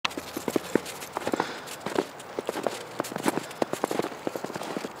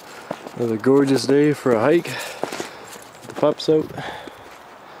Another gorgeous day for a hike. The pups out. A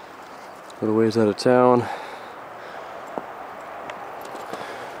little ways out of town.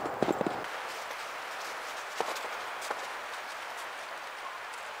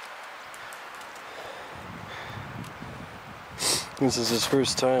 This is his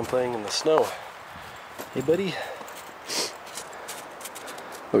first time playing in the snow. Hey, buddy.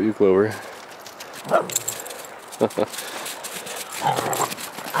 Oh, you, Clover.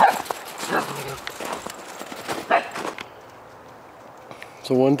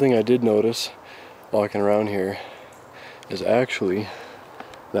 So one thing I did notice walking around here is actually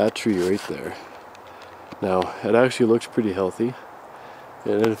that tree right there. Now, it actually looks pretty healthy,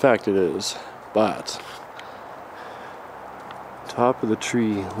 and in fact it is, but top of the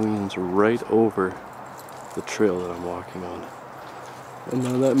tree leans right over the trail that I'm walking on. And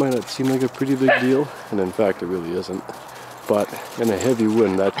now that might not seem like a pretty big deal, and in fact it really isn't, but in a heavy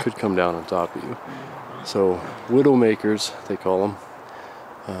wind that could come down on top of you. So widowmakers, they call them,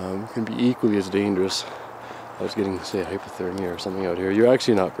 can be equally as dangerous as getting, say, hypothermia or something out here. You're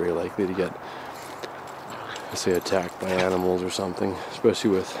actually not very likely to get, say, attacked by animals or something,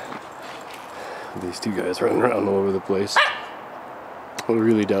 especially with these two guys running around all over the place. I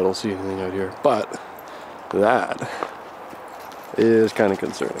really doubt I'll see anything out here, but that is kind of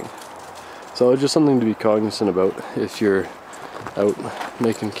concerning. So it's just something to be cognizant about if you're out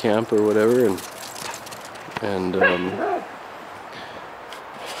making camp or whatever, and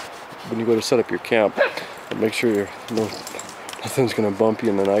when you go to set up your camp, make sure nothing's gonna bump you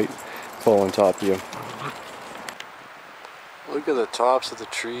in the night, fall on top of you. Look at the tops of the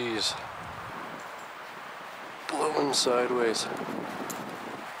trees blowing sideways.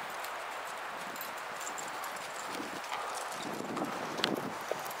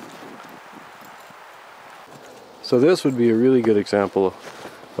 So this would be a really good example of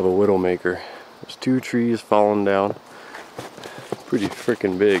a widowmaker. There's two trees falling down. Pretty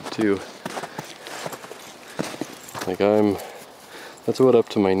freaking big too. Like that's about up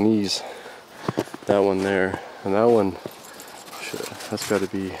to my knees. That one there. And that one, shit, that's gotta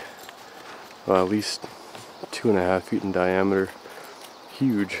be at least 2.5 feet in diameter.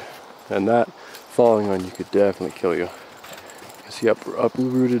 Huge. And that falling on you could definitely kill you. Because he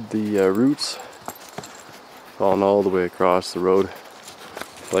uprooted the roots, falling all the way across the road.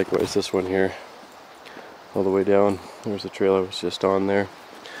 Likewise this one here, all the way down. There's the trail I was just on there.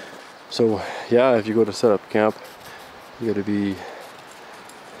 So yeah, if you go to set up camp, you got to be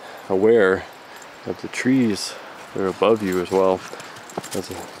aware of the trees that are above you as well, as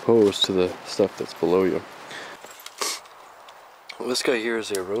opposed to the stuff that's below you. Well, this guy here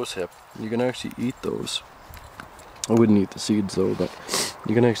is a rose hip. You can actually eat those. I wouldn't eat the seeds though, but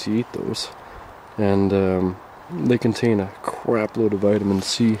you can actually eat those. And they contain a crap load of vitamin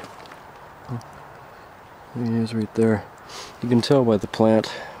C. There he is right there. You can tell by the plant.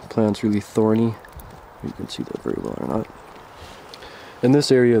 The plant's really thorny. You can see that very well or not. In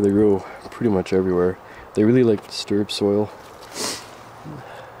this area they grow pretty much everywhere. They really like disturbed soil.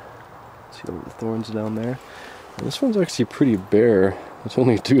 See all the thorns down there? And this one's actually pretty bare. There's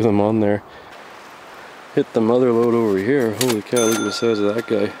only 2 of them on there. Hit the mother load over here. Holy cow, look at the size of that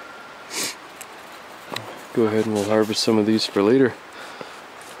guy. Go ahead and we'll harvest some of these for later.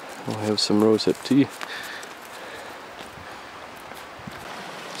 We'll have some rosehip tea.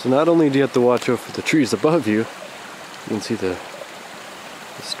 So not only do you have to watch out for the trees above you, you can see the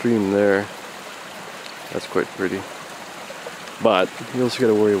stream there. That's quite pretty. But you also got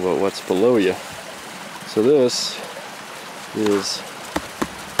to worry about what's below you. So this is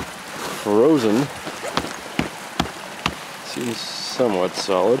frozen. Seems somewhat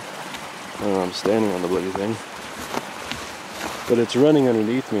solid. I don't know, I'm standing on the bloody thing. But it's running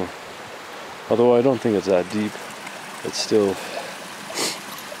underneath me. Although I don't think it's that deep. It's still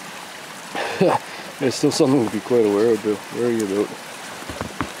it's still something to be quite aware about.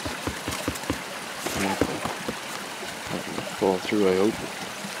 Fall through, I hope.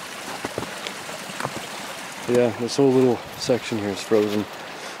 Yeah, this whole little section here is frozen.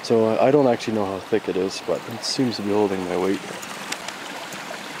 So I don't actually know how thick it is, but it seems to be holding my weight.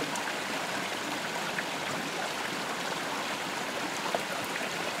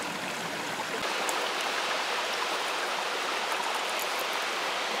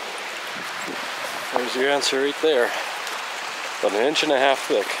 There's your answer right there. About 1.5 inches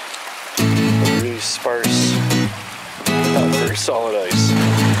thick. Really sparse, not very solid ice.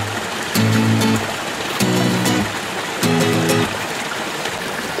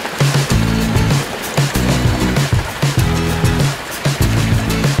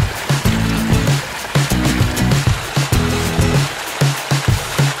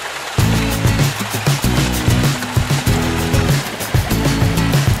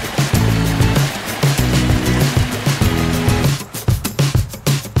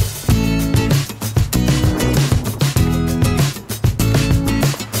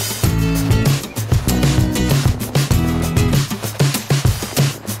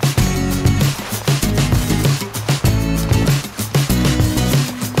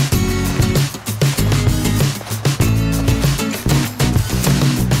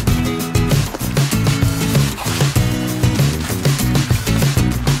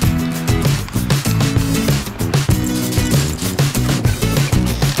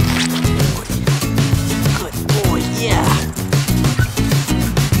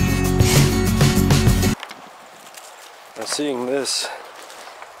 seeing this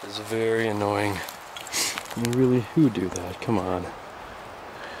is very annoying. I mean, really, who do that? Come on.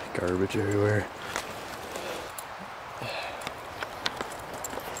 Garbage everywhere.